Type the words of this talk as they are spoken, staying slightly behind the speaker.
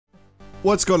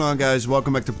What's going on, guys?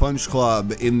 Welcome back to Punch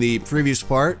Club. In the previous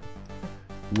part,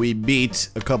 we beat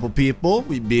a couple people.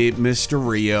 We beat Mr.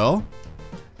 Rio,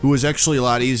 who was actually a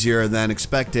lot easier than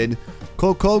expected.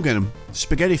 Hulk Hogan,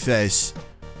 Spaghetti Face,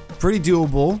 pretty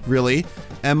doable, really.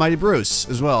 And Mighty Bruce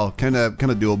as well, kind of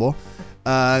doable.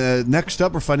 Next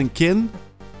up, we're fighting Kin.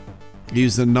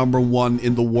 He's the #1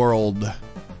 in the world.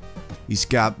 He's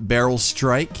got Barrel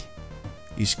Strike.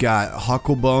 He's got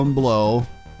Hucklebone Blow.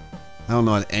 I don't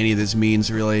know what any of this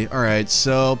means, really. Alright,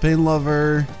 so Pain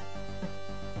Lover.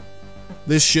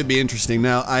 This should be interesting.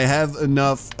 Now, I have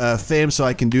enough fame so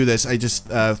I can do this. I just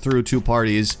threw 2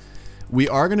 parties. We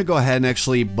are going to go ahead and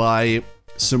actually buy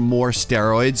some more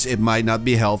steroids. It might not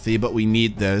be healthy, but we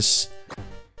need this.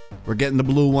 We're getting the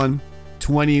blue one.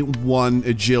 21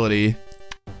 agility.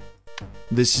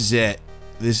 This is it.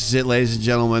 This is it, ladies and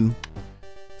gentlemen.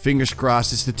 Fingers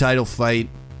crossed, it's the title fight.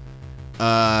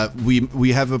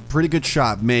 We have a pretty good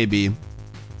shot, maybe.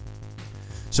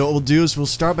 So what we'll do is we'll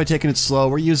start by taking it slow.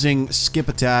 We're using skip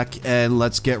attack, and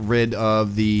let's get rid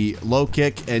of the low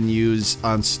kick and use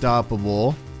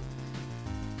unstoppable.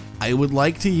 I would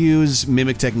like to use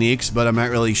mimic techniques, but I'm not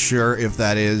really sure if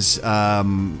that is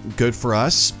good for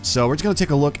us. So we're just going to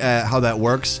take a look at how that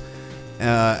works.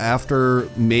 After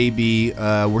maybe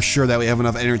we're sure that we have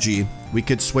enough energy, we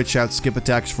could switch out skip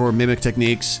attacks for mimic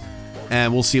techniques.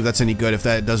 And we'll see if that's any good, if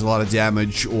that does a lot of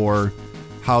damage, or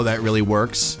how that really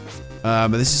works. But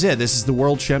this is it. This is the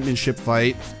World Championship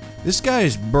fight. This guy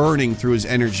is burning through his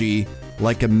energy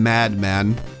like a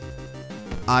madman.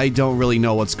 I don't really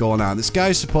know what's going on. This guy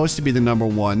is supposed to be the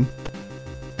 #1.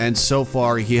 And so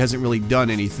far, he hasn't really done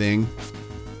anything.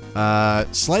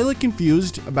 Slightly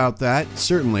confused about that,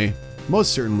 certainly.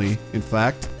 Most certainly, in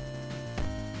fact.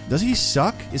 Does he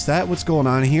suck? Is that what's going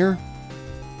on here?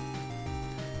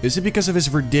 Is it because of his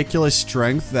ridiculous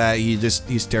strength that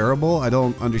he's terrible? I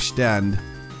don't understand.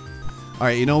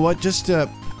 Alright, you know what? Just,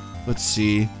 let's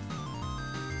see.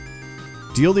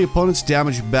 Deal the opponent's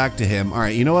damage back to him.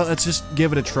 Alright, you know what? Let's just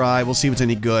give it a try. We'll see if it's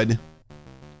any good.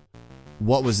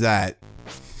 What was that?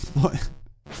 What?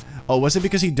 Oh, was it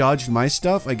because he dodged my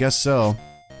stuff? I guess so.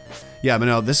 Yeah, but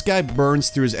no, this guy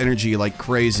burns through his energy like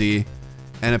crazy.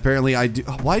 And apparently I do-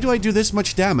 Why do I do this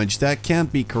much damage? That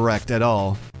can't be correct at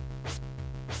all.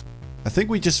 I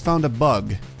think we just found a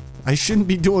bug. I shouldn't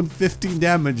be doing 15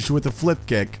 damage with a flip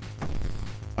kick.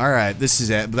 Alright, this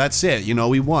is it. But that's it, you know,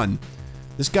 we won.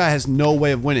 This guy has no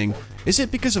way of winning. Is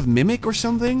it because of Mimic or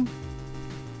something?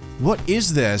 What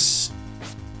is this?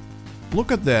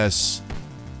 Look at this.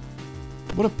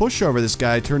 What a pushover this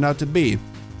guy turned out to be.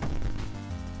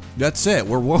 That's it,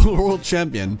 we're world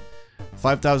champion.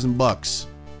 5,000 bucks.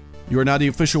 You are now the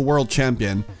official world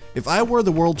champion. If I were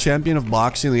the world champion of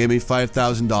boxing and they gave me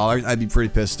 $5,000, I'd be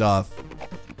pretty pissed off.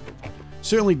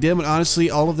 Certainly did, but honestly,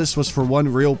 all of this was for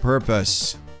one real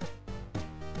purpose.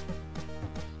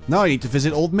 Now I need to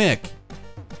visit old Mick.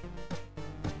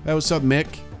 Hey, what's up,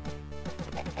 Mick?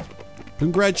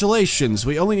 Congratulations,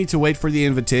 we only need to wait for the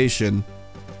invitation.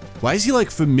 Why is he,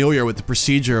 like, familiar with the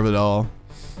procedure of it all?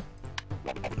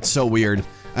 It's so weird.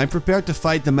 I'm prepared to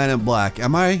fight the men in black.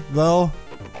 Am I, though?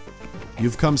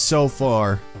 You've come so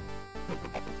far.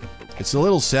 It's a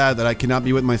little sad that I cannot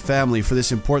be with my family for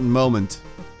this important moment.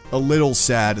 A little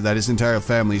sad that his entire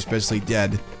family is basically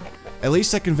dead. At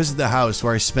least I can visit the house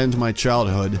where I spent my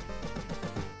childhood.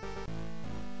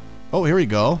 Oh, here we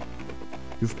go.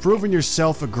 You've proven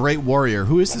yourself a great warrior.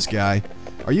 Who is this guy?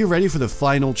 Are you ready for the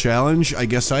final challenge? I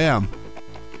guess I am.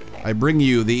 I bring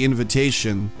you the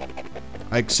invitation.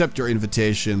 I accept your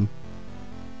invitation.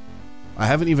 I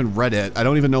haven't even read it. I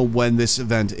don't even know when this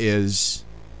event is.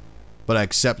 But I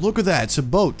accept. Look at that. It's a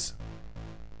boat.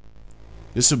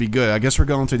 This will be good. I guess we're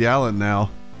going to the island now.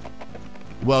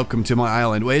 Welcome to my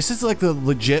island. Wait, is this like the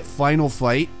legit final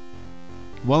fight?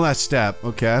 One last step.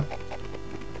 Okay.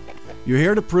 You're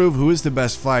here to prove who is the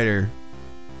best fighter.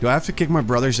 Do I have to kick my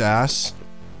brother's ass?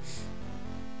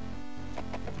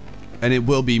 And it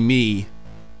will be me.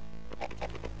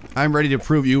 I'm ready to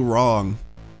prove you wrong.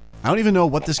 I don't even know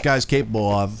what this guy's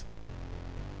capable of.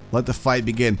 Let the fight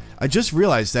begin. I just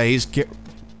realized that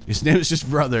his name is just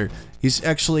Brother. He's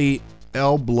actually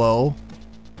L Blow.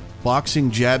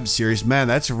 Boxing Jab Series. Man,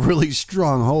 that's really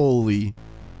strong. Holy.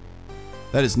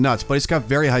 That is nuts. But he's got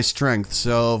very high strength.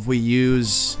 So if we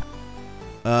use...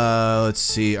 let's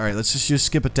see. Alright, let's just use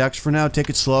skip attacks for now. Take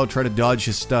it slow. Try to dodge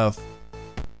his stuff.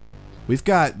 We've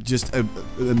got just a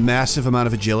massive amount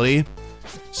of agility.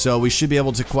 So we should be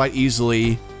able to quite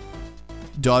easily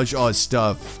dodge all his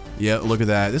stuff. Yeah, look at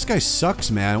that. This guy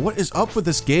sucks, man. What is up with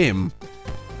this game?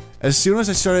 As soon as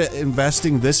I started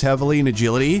investing this heavily in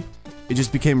agility, it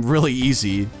just became really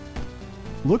easy.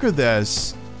 Look at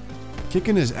this.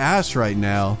 Kicking his ass right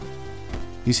now.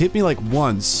 He's hit me like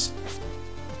once.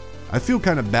 I feel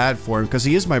kind of bad for him because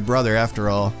he is my brother after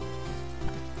all.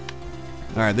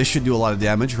 Alright, this should do a lot of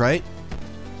damage, right?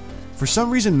 For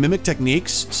some reason, mimic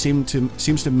techniques seems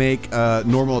to make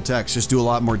normal attacks just do a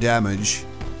lot more damage.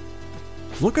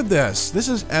 Look at this. This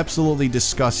is absolutely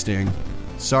disgusting.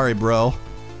 Sorry, bro.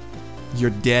 You're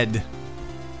dead.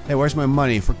 Hey, where's my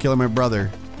money for killing my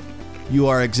brother? You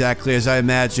are exactly as I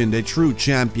imagined, a true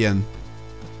champion.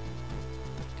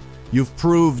 You've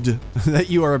proved that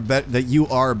you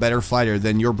are a better fighter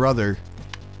than your brother.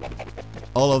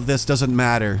 All of this doesn't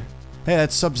matter. Hey,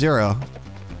 that's Sub-Zero.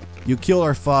 You killed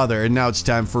our father, and now it's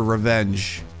time for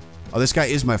revenge. Oh, this guy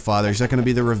is my father. Is that going to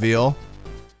be the reveal?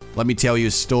 Let me tell you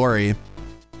a story.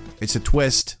 It's a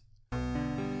twist.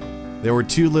 There were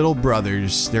two little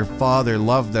brothers. Their father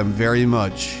loved them very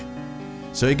much.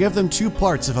 So he gave them two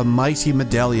parts of a mighty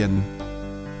medallion.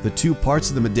 The two parts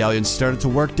of the medallion started to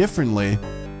work differently.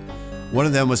 One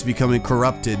of them was becoming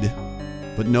corrupted,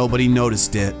 but nobody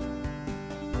noticed it.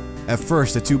 At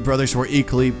first, the two brothers were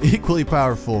equally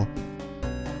powerful.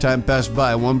 Time passed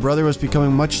by, one brother was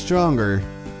becoming much stronger.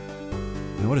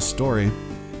 And what a story.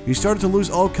 He started to lose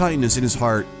all kindness in his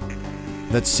heart.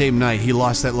 That same night, he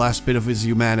lost that last bit of his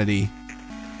humanity.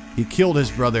 He killed his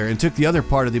brother and took the other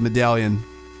part of the medallion.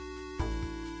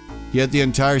 He had the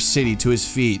entire city to his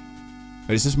feet.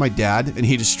 Wait, is this my dad? And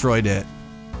he destroyed it.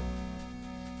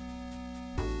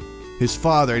 His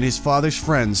father and his father's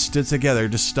friends stood together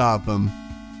to stop him.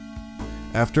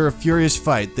 After a furious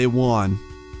fight, they won.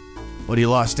 But he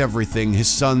lost everything, his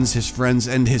sons, his friends,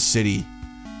 and his city.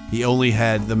 He only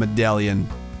had the medallion.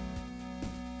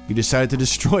 He decided to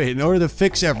destroy it in order to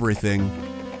fix everything.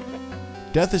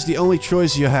 Death is the only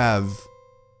choice you have.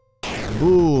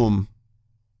 Boom.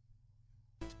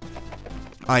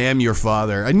 I am your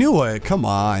father. I knew it. Come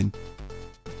on.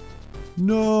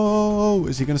 No.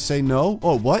 Is he gonna say no?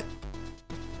 Oh, what?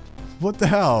 What the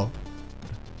hell?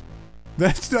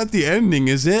 That's not the ending,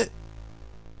 is it?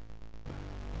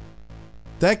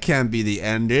 That can't be the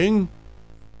ending.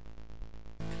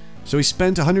 So he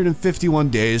spent 151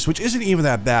 days, which isn't even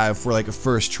that bad for like a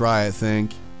first try, I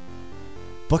think.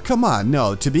 But come on,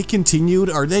 no. To be continued?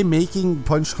 Are they making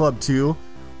Punch Club 2?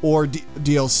 Or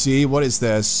DLC? What is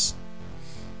this?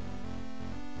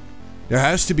 There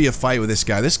has to be a fight with this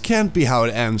guy. This can't be how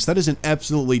it ends. That is an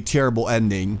absolutely terrible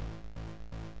ending.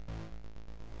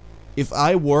 If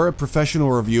I were a professional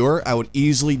reviewer, I would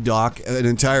easily dock an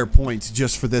entire point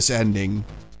just for this ending.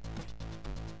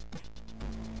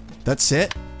 That's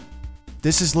it?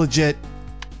 This is legit.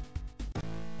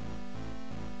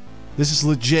 This is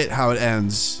legit how it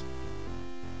ends.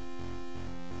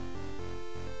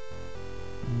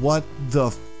 What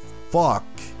the fuck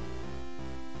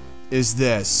is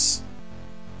this?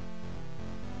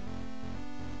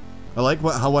 I like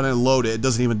how when I load it, it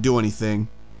doesn't even do anything.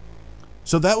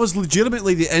 So that was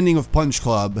legitimately the ending of Punch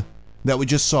Club that we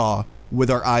just saw with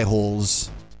our eye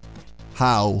holes.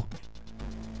 How?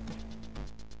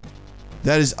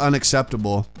 That is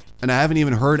unacceptable. And I haven't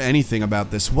even heard anything about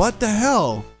this. What the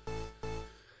hell?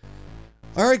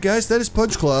 Alright guys, that is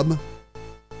Punch Club.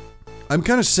 I'm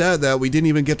kind of sad that we didn't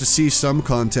even get to see some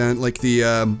content, like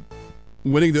the,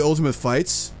 winning the ultimate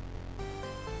fights.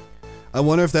 I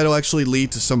wonder if that'll actually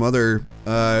lead to some other,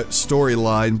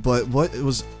 storyline, but what it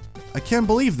was... I can't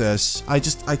believe this. I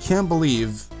can't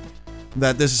believe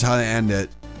that this is how they end it.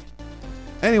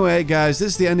 Anyway, guys, this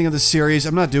is the ending of the series.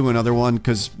 I'm not doing another one,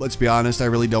 because, let's be honest, I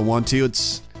really don't want to.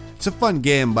 It's a fun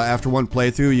game, but after one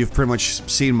playthrough, you've pretty much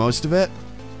seen most of it.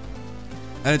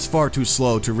 And it's far too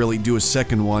slow to really do a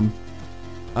second one.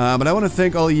 But I want to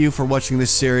thank all of you for watching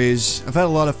this series. I've had a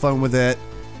lot of fun with it.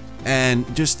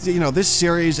 And just, you know, this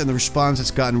series and the response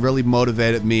it's gotten really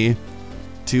motivated me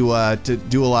to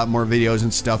do a lot more videos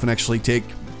and stuff and actually take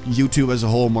YouTube as a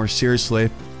whole more seriously.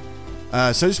 So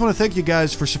I just want to thank you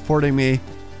guys for supporting me.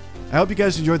 I hope you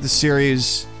guys enjoyed the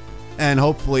series, and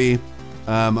hopefully,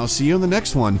 I'll see you in the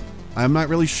next one. I'm not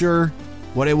really sure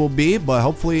what it will be, but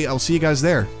hopefully I'll see you guys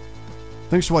there.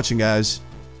 Thanks for watching, guys.